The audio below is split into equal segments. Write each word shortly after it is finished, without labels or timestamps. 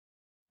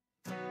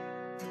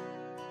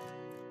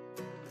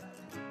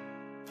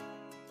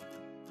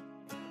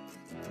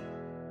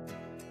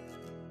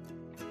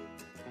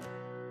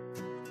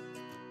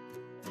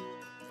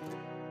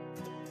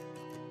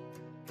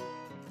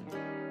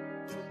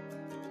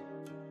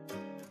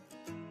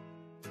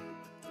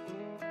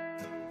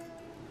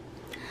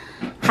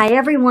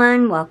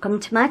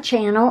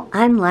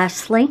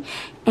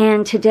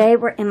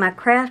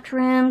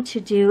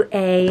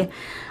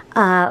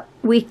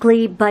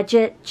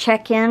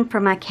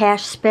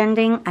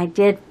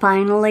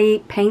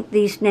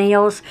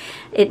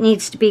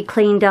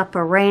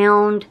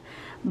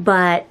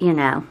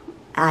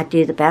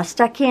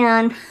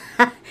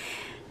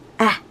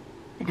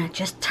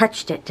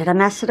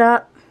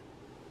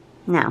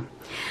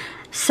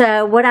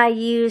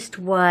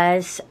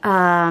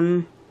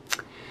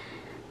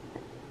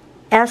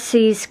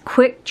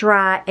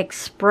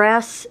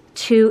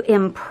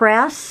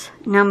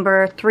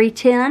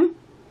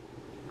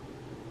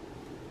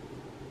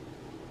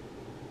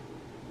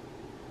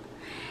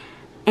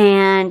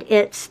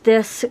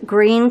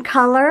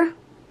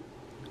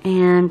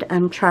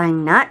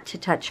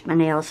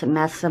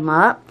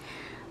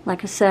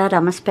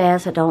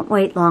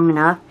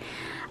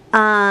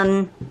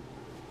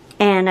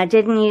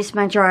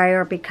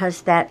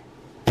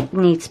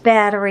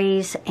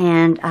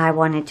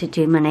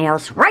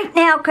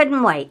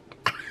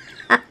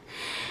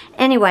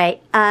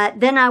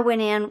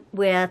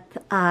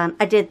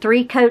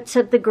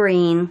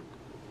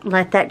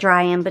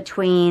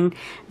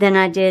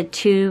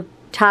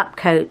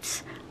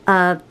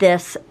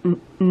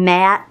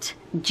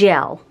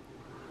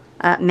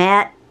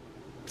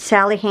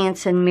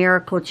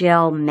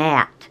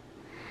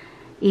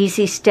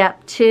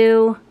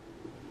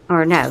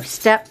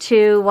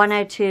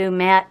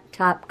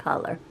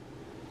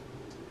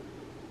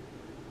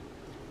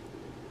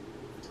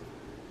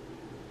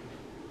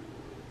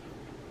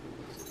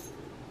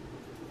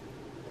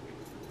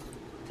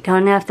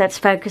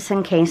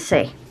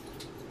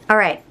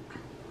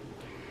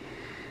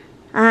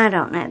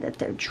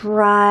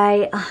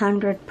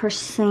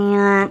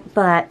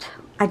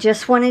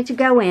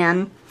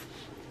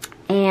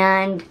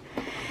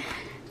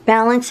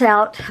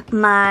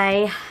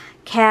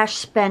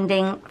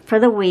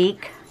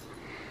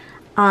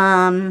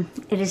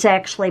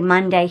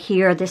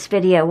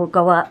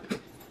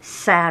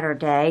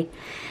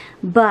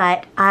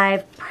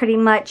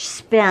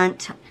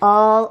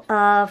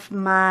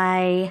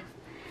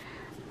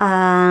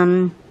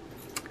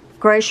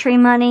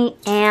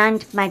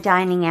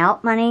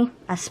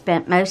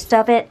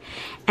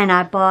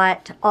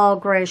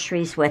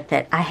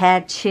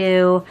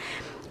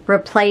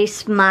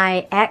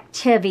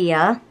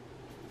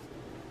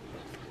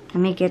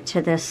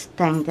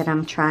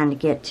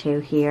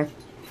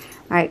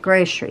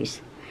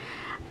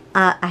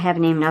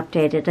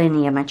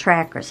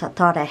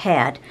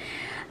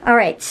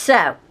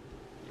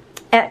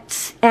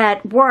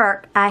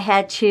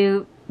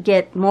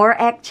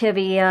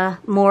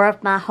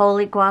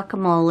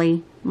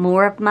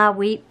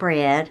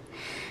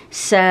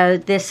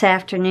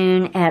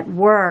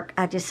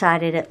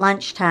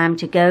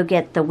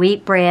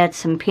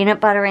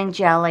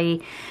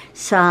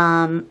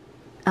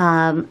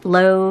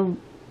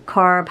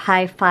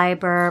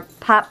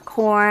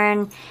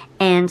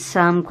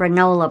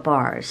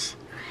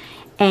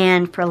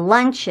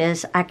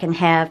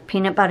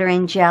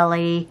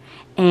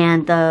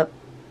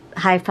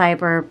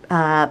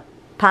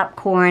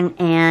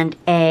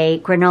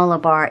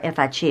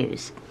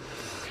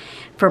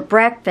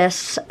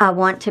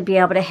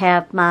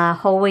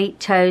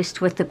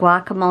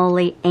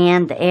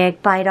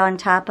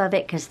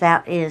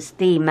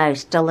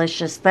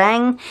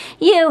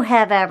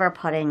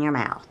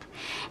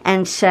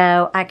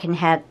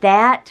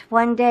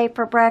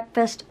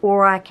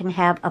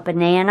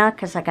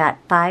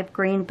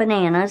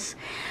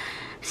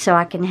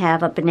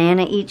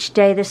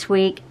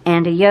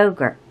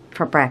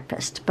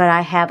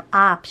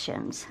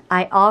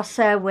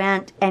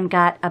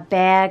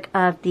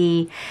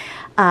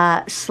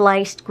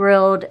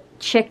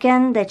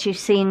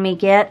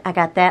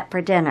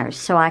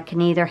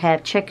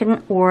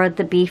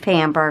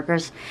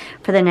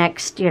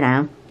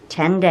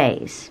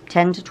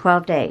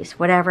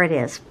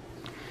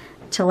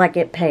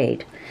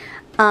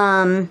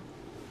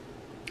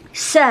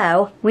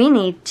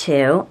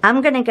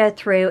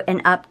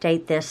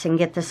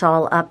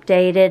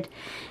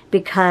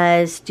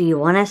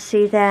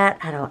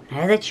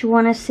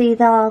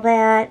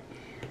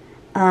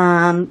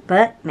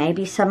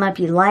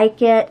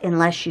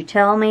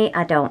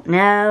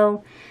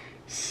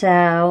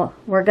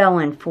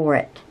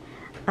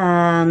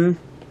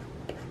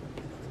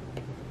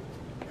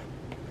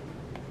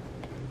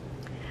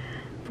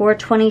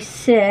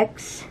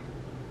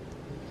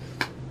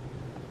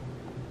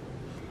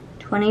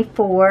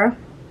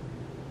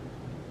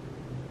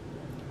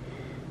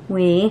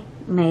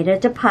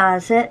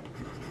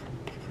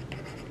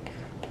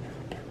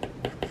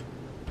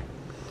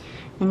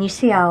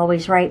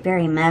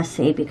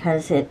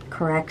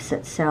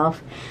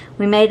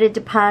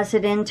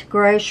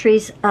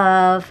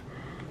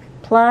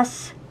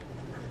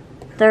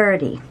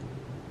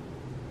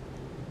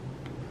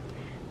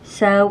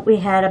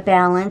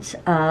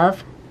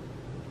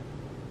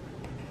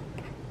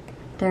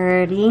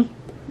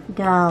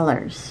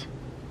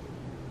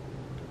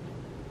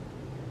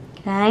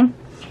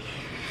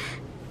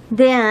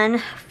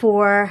Then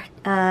for,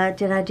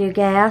 did I do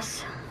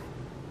gas?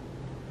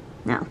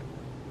 No.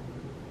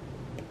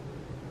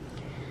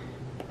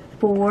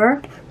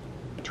 For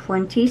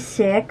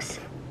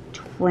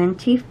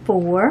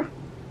 $26.24.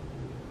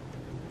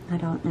 I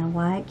don't know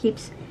why it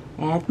keeps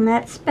adding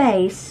that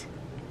space.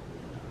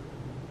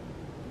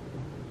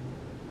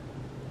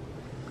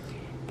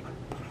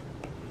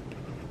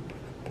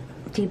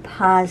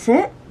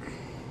 Deposit.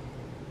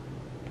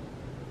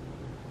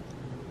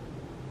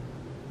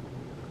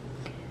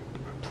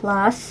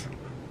 Plus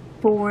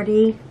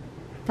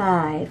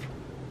 45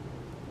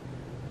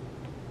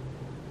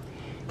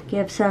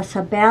 gives us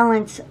a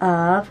balance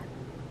of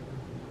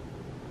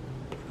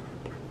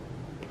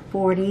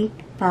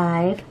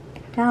 $45.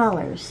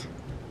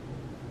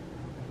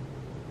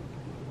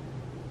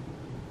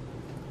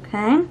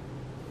 Okay.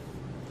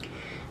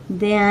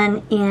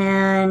 Then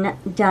in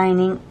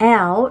dining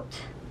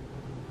out,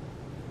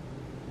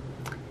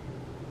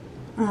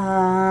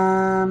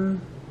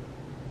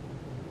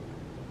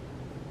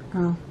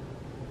 oh,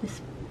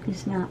 this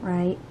is not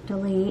right.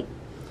 Delete.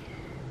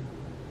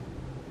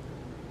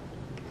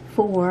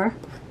 For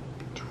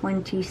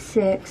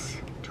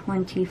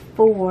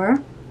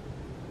 $26.24.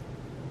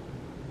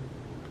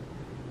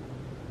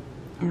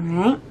 All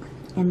right,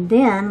 and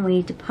then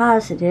we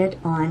deposited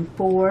on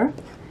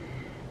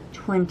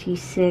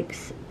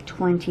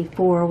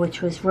 $26.24,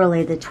 which was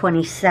really the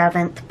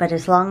 27th, but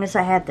as long as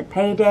I had the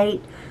pay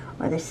date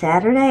or the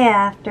Saturday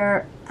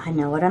after, I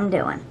know what I'm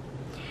doing.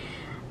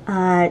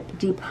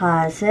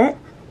 Deposit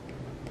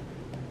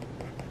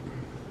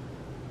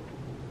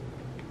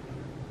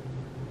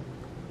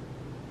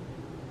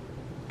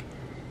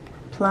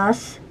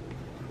plus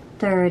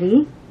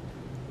 30,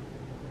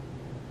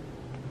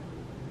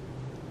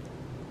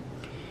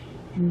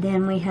 and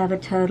then we have a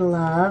total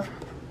of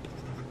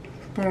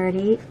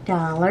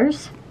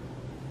 $30.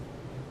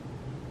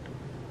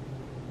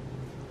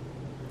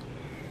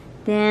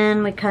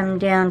 Then we come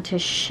down to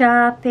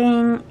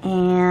shopping,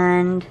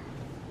 and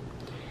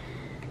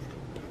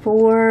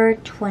for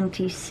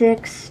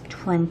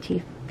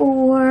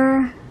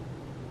 $26.24,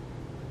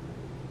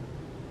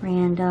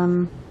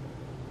 random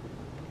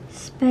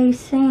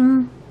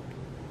spacing,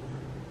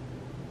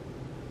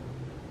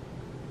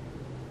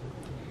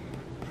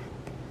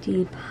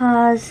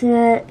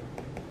 deposit,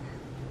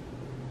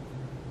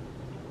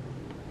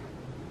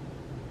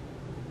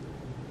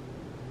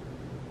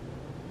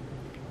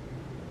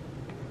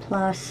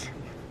 plus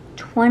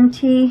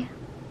 20,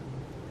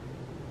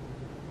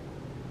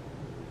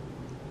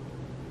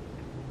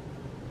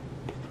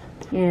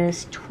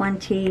 is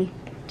 $20.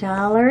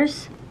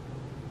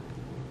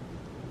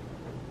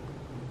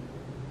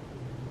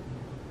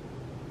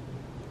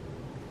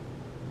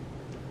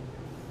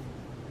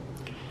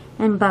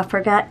 And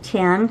buffer got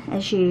 10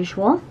 as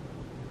usual.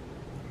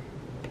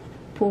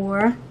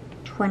 For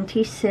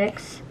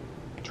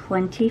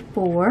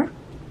 $26.24.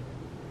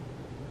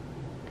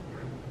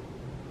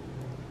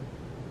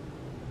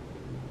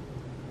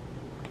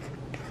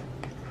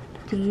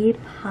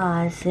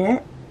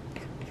 Deposit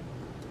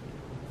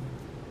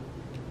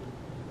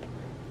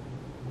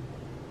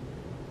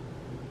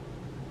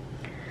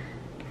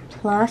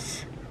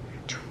plus,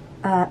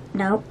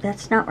 nope,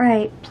 that's not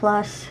right,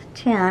 plus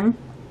 10.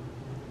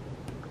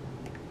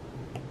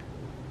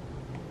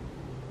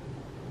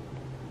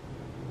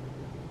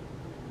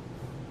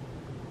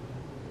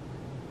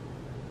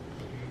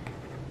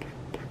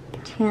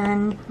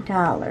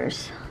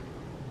 $10.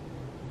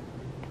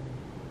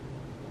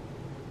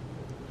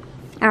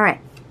 All right.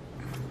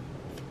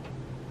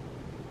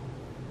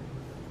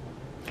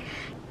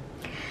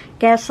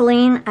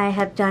 Gasoline, I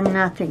have done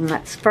nothing.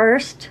 Let's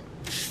first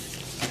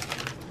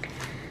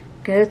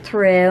go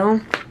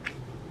through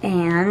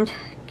and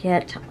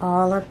get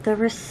all of the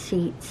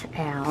receipts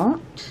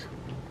out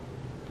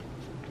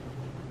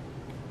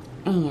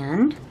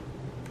and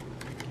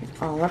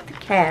get all of the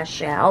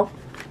cash out.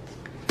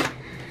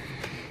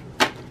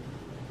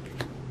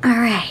 All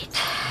right.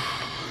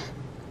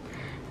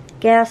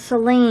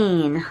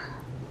 Gasoline.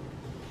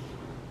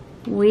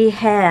 We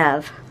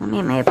have, let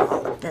me make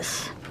all of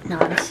this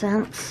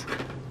nonsense.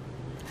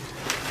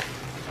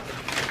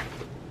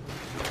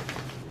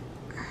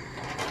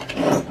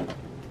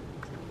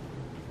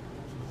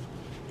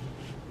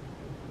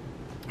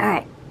 All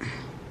right.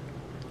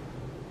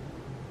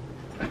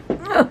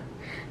 Oh,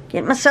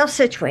 getting myself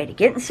situated,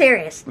 getting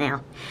serious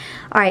now.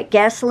 All right,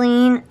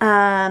 gasoline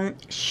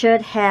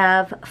should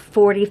have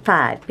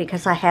 45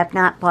 because I have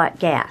not bought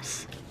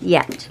gas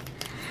yet.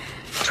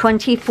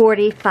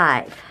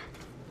 20.45.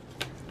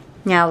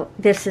 Now,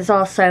 this is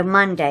also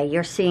Monday.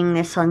 You're seeing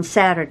this on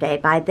Saturday.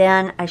 By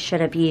then, I should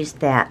have used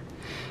that.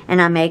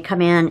 And I may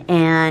come in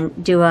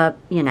and do a,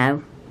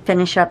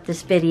 finish up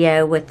this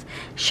video with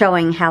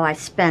showing how I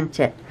spent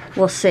it.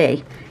 We'll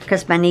see.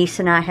 Because my niece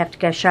and I have to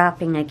go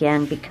shopping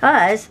again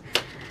because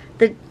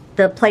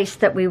the place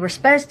that we were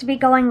supposed to be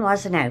going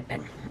wasn't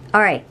open.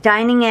 All right,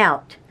 dining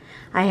out.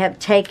 I have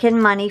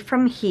taken money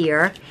from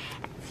here,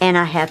 and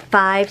I have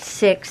 5,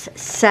 6,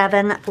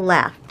 7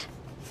 left.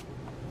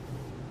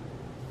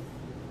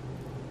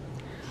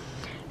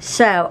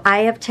 So I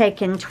have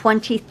taken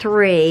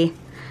 23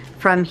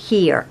 from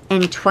here,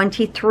 and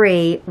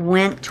 23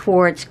 went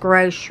towards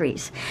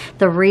groceries.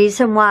 The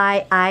reason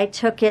why I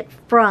took it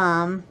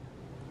from,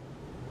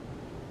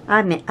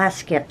 I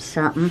skipped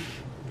something.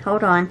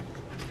 Hold on.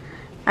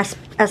 I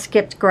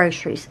skipped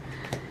groceries.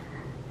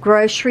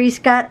 Groceries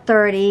got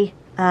 30,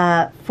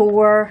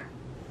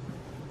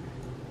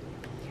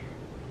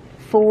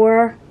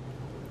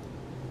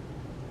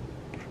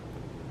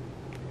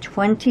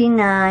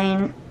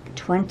 29,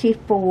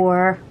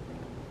 24.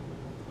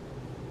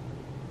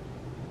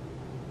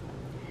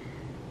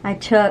 I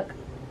took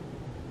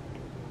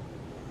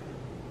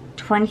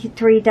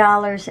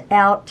 $23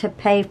 out to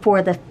pay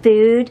for the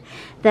food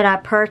that I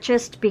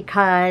purchased,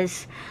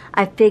 because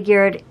I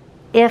figured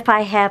if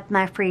I have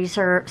my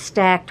freezer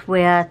stacked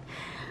with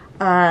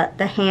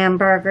the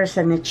hamburgers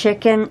and the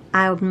chicken,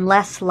 I'm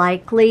less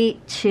likely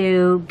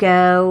to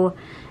go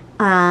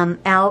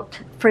out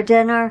for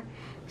dinner.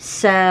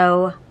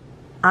 So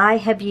I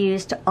have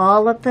used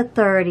all of the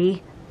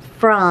 30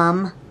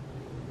 from,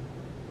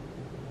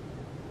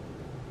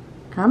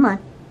 come on,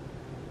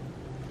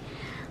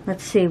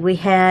 let's see, we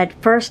had,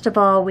 first of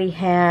all, we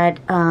had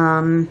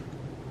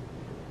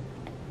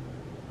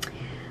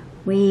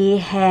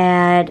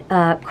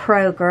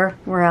Kroger,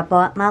 where I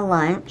bought my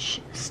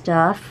lunch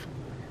stuff,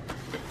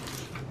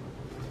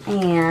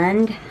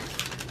 and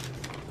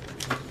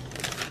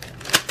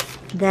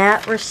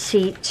that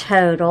receipt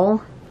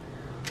total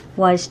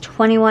was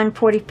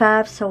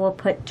 $21.45, so we'll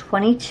put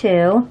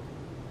 22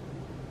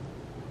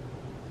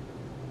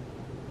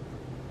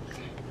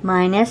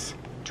 minus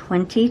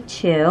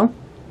 22.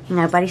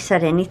 Nobody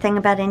said anything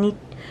about any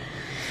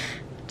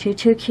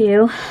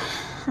 22Q.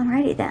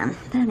 Alrighty then,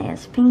 that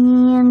is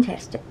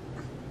fantastic.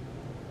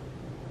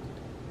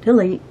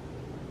 Delete.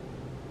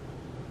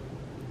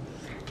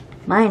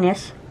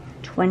 Minus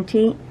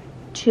 22.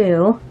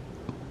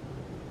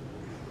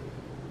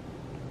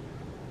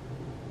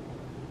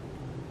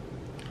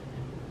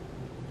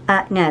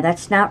 No,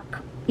 that's not,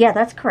 yeah,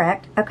 that's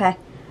correct. Okay.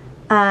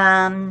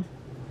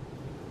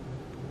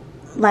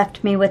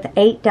 Left me with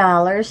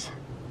 $8.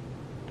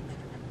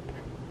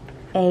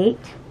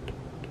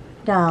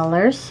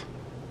 $8.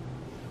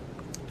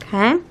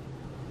 Okay.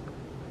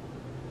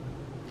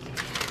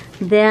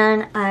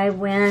 Then I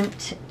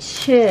went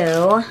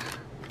to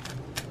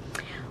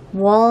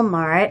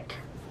Walmart.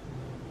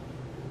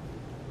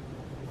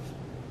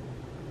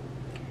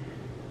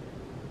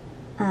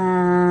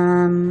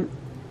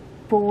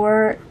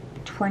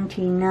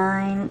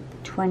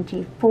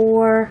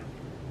 $4.29.24.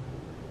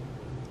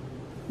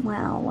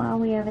 Wow, why are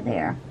we over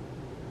there?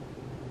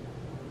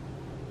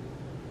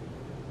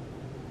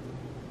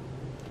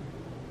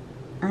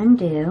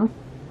 Undo,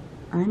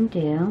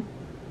 undo,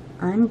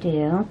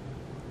 undo.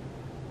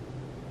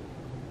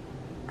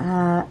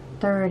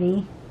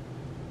 30.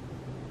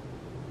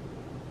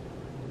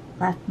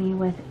 Left me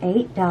with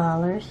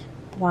 $8.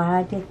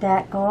 Why did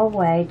that go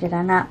away? Did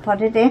I not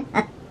put it in?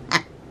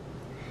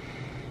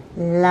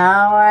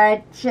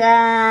 Lord,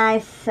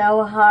 it's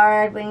so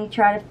hard when you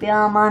try to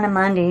film on a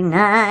Monday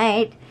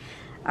night.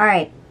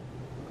 Alright.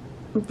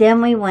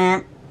 Then we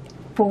went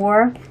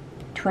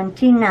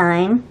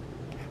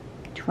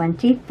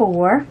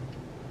 $4.29.24.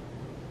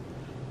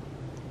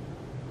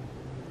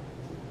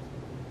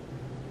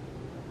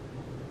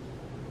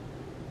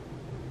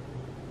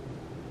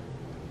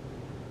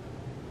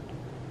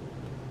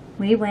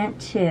 We went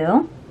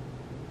to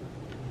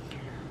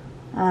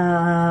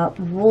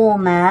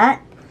Walmart.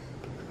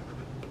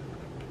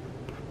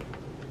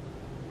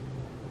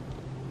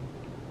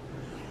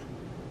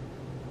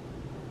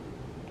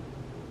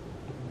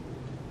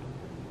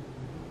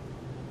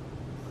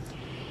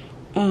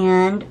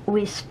 And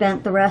we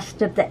spent the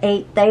rest of the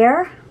 $8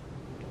 there.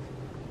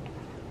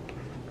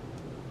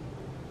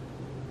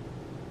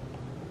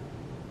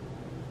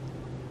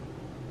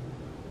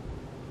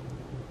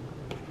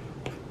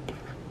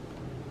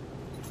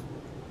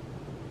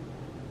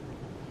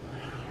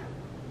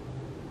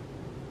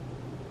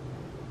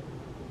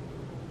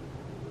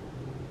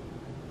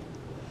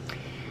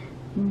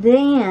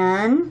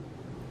 Then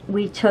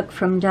we took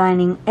from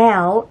dining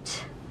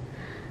out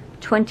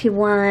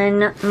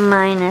 21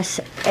 minus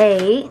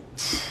 8.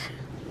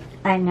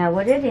 I know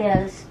what it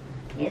is.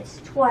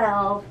 It's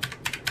 12.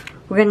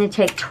 We're going to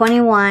take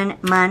 21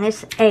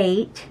 minus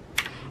 8,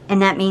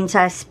 and that means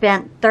I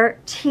spent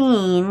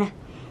 13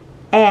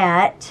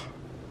 at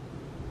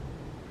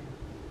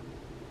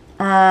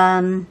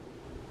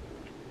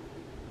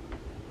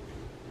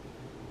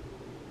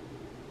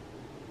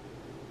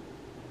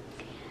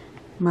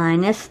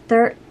minus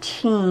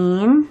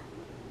 13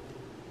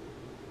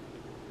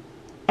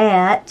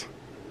 at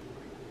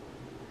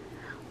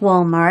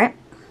Walmart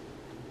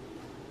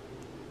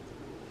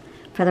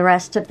for the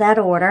rest of that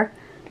order.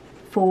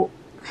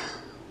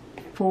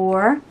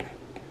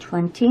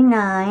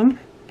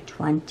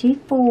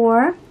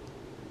 $4.29.24.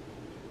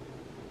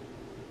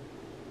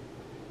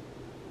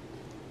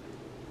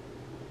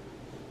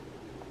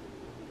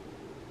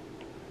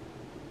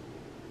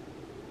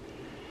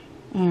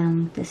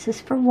 And this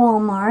is for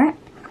Walmart.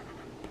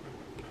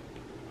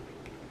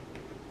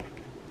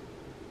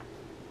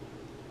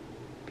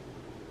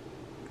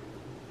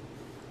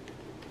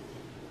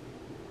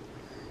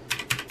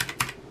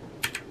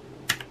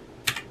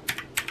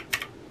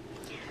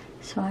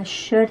 So I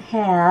should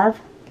have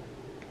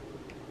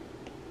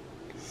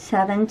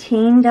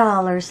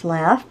 $17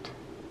 left.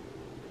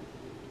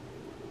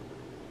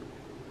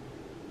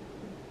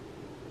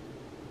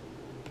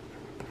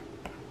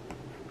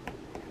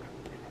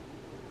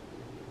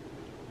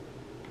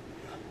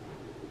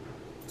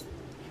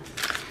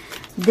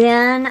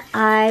 Then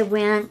I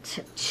went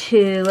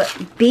to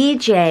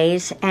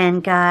BJ's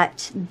and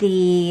got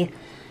the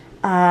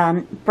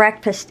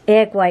breakfast,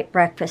 egg white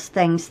breakfast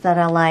things that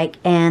I like,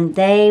 and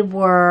they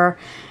were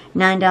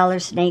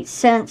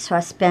 $9.08, so I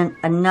spent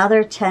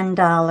another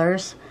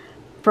 $10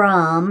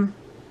 from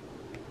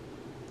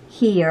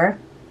here.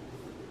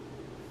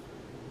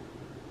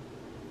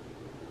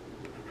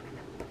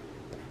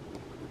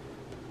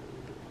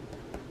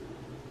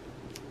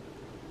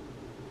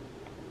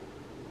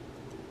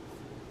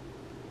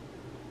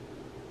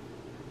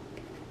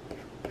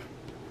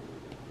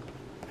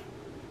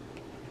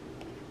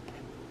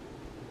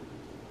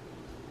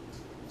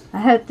 I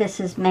hope this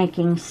is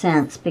making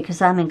sense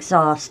because I'm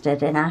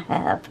exhausted and I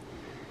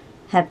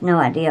have no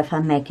idea if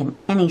I'm making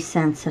any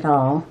sense at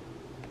all.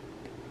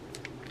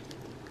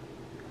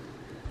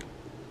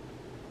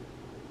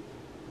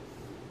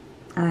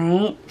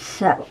 Alright,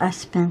 so I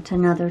spent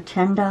another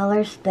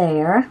 $10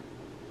 there.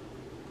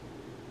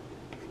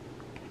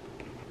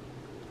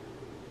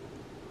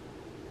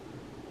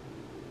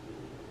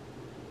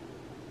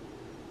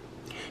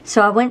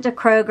 So I went to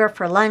Kroger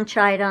for lunch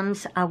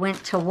items. I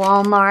went to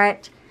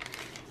Walmart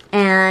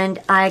and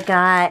I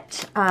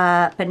got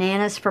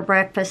bananas for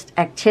breakfast,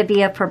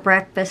 Activia for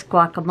breakfast,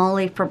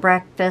 guacamole for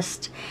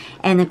breakfast,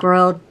 and the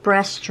grilled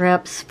breast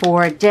strips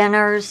for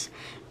dinners.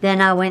 Then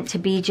I went to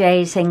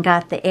BJ's and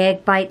got the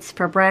egg bites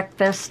for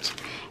breakfast.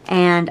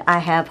 And I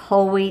have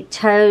whole wheat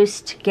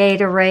toast,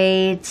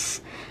 Gatorades,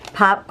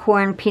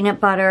 popcorn, peanut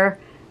butter,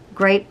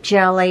 grape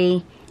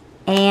jelly,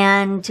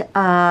 and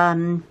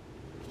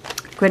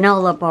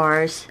granola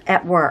bars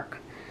at work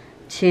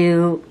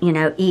to, you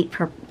know, eat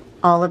for.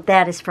 All of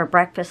that is for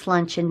breakfast,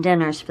 lunch, and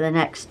dinners for the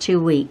next 2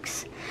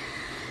 weeks.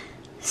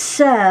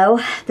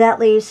 So that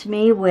leaves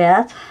me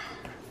with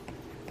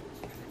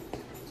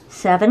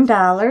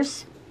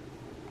 $7.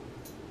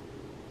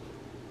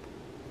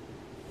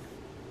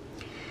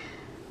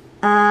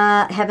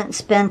 Haven't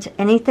spent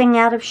anything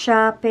out of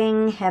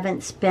shopping.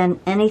 Haven't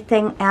spent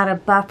anything out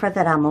of buffer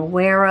that I'm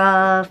aware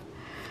of.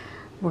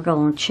 We're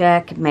going to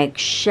check and make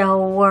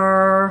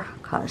sure,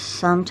 because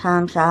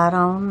sometimes I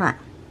don't know.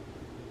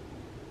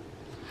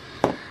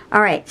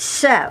 Alright,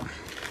 so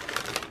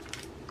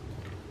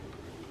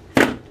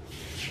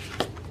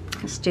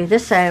let's do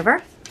this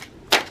over.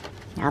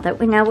 Now that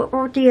we know what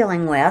we're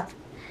dealing with,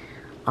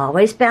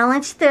 always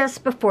balance this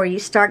before you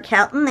start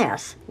counting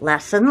this.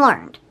 Lesson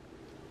learned.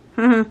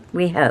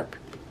 We hope.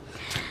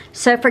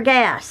 So for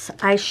gas,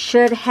 I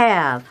should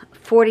have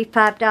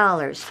 $45,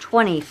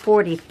 $20,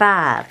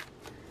 $45.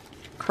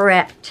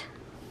 Correct.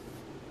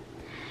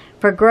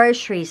 For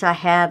groceries, I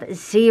have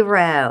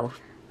 $0.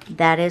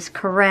 That is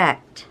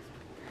correct.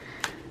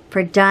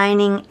 For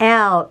dining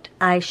out,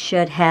 I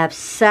should have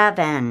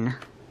 $7.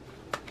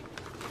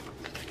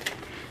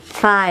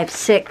 5,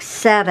 6,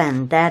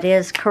 7. That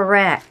is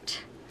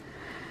correct.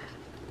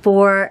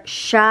 For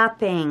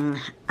shopping,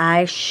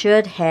 I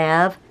should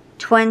have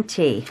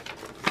 $20.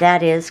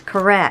 That is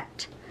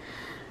correct.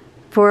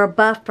 For a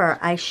buffer,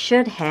 I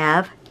should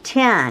have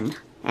 $10.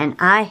 And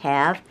I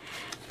have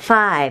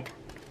 $5.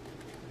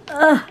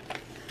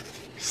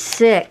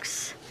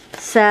 6,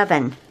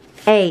 7,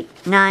 8,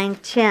 9,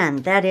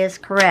 10. That is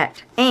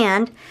correct.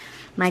 And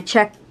my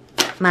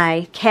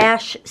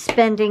cash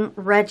spending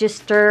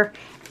register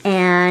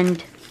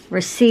and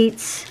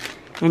receipts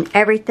and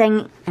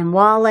everything and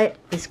wallet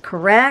is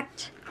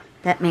correct.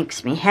 That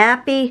makes me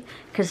happy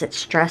because it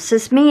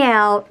stresses me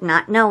out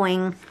not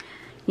knowing,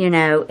 you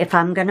know, if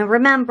I'm going to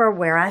remember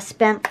where I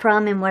spent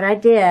from and what I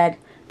did.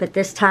 But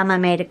this time I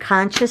made a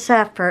conscious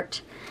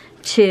effort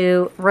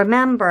to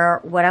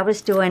remember what I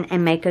was doing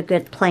and make a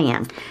good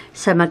plan.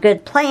 So my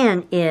good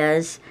plan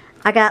is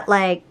I got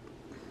like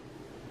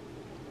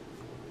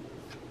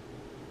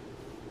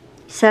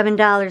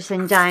 $7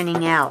 in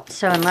dining out.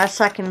 So unless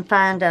I can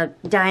find a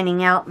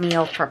dining out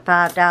meal for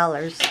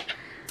 $5,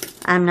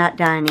 I'm not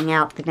dining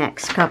out the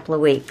next couple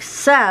of weeks.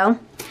 So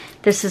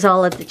this is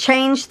all of the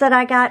change that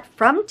I got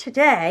from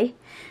today.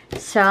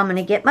 So I'm going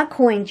to get my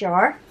coin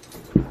jar.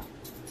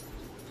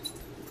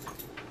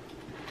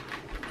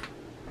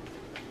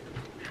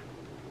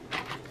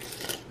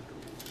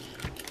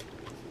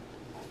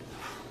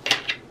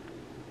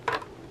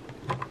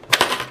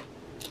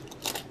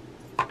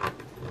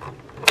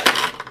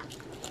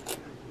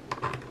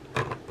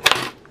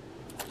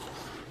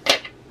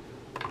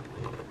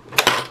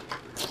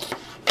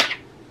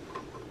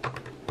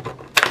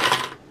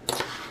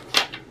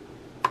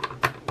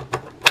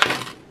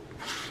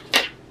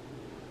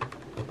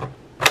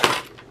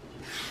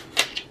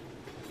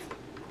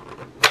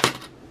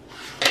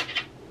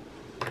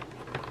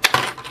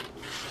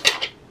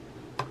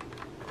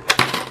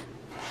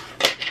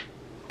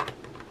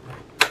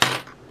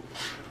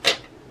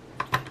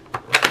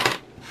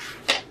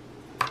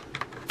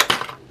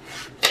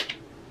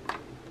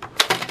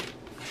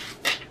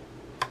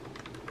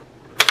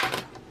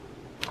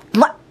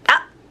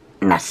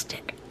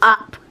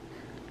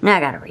 Now I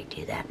gotta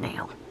redo that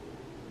nail.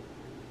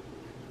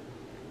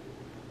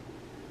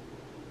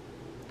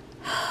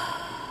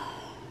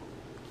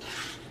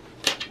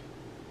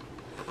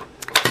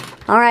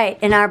 All right,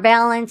 and our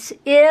balance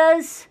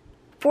is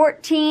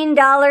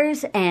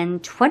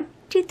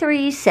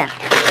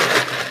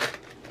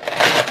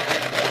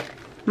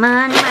 $14.23.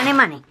 Money, money,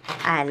 money.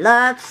 I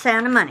love the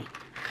sound of money.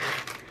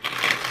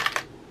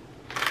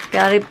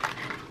 Got a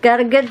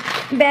good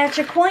batch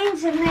of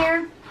coins in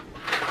there.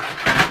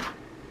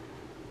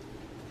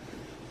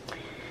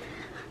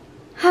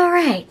 All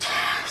right,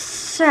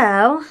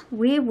 so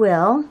we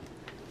will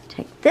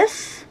take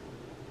this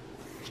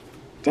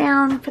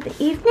down for the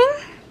evening.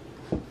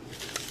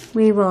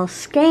 We will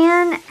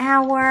scan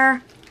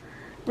our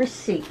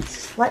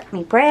receipts. Let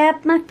me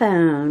grab my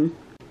phone.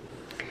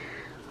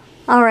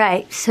 All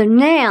right, so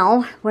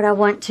now what I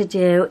want to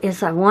do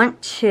is I want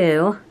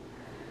to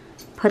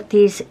put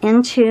these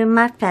into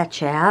my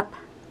Fetch app.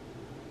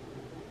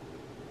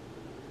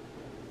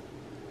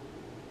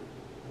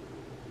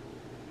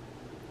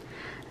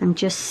 I'm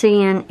just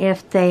seeing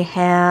if they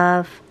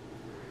have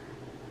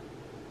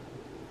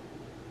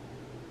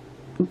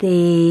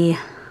the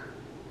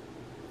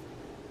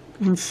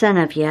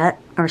incentive yet,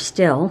 or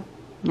still.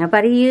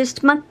 Nobody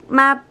used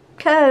my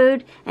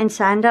code and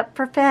signed up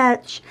for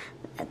Fetch.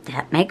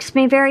 That makes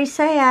me very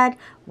sad.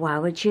 Why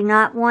would you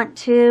not want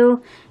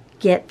to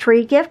get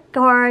free gift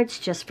cards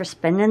just for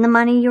spending the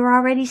money you're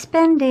already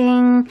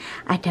spending?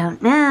 I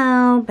don't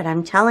know, but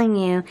I'm telling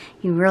you,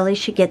 you really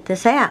should get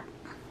this app.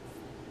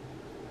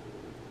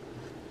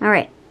 All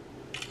right,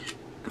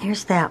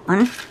 here's that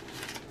one.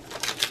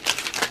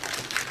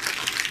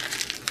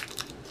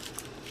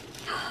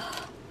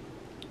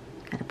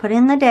 Gotta put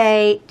in the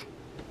date.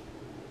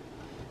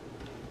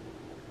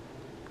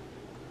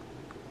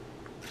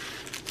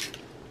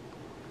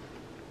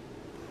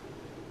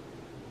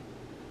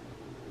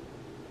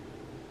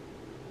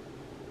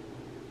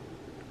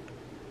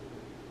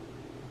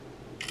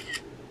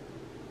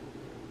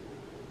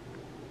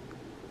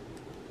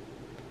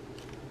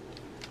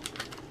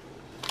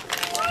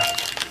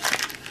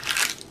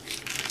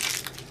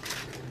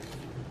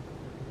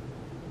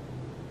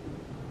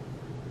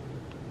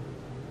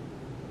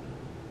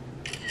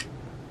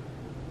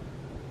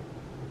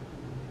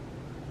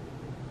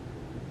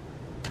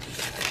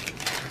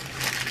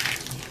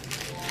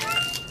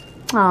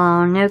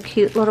 Oh, no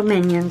cute little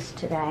minions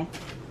today.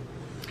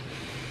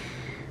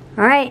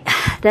 Alright,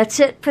 that's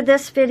it for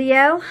this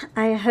video.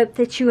 I hope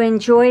that you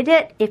enjoyed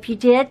it. If you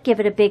did, give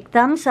it a big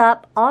thumbs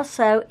up.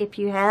 Also, if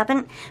you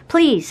haven't,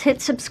 please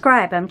hit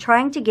subscribe. I'm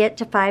trying to get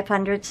to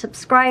 500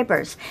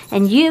 subscribers,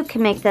 and you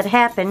can make that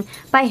happen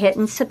by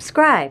hitting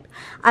subscribe.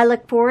 I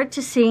look forward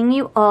to seeing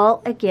you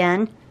all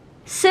again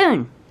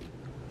soon.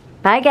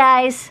 Bye,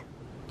 guys.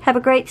 Have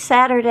a great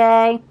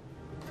Saturday.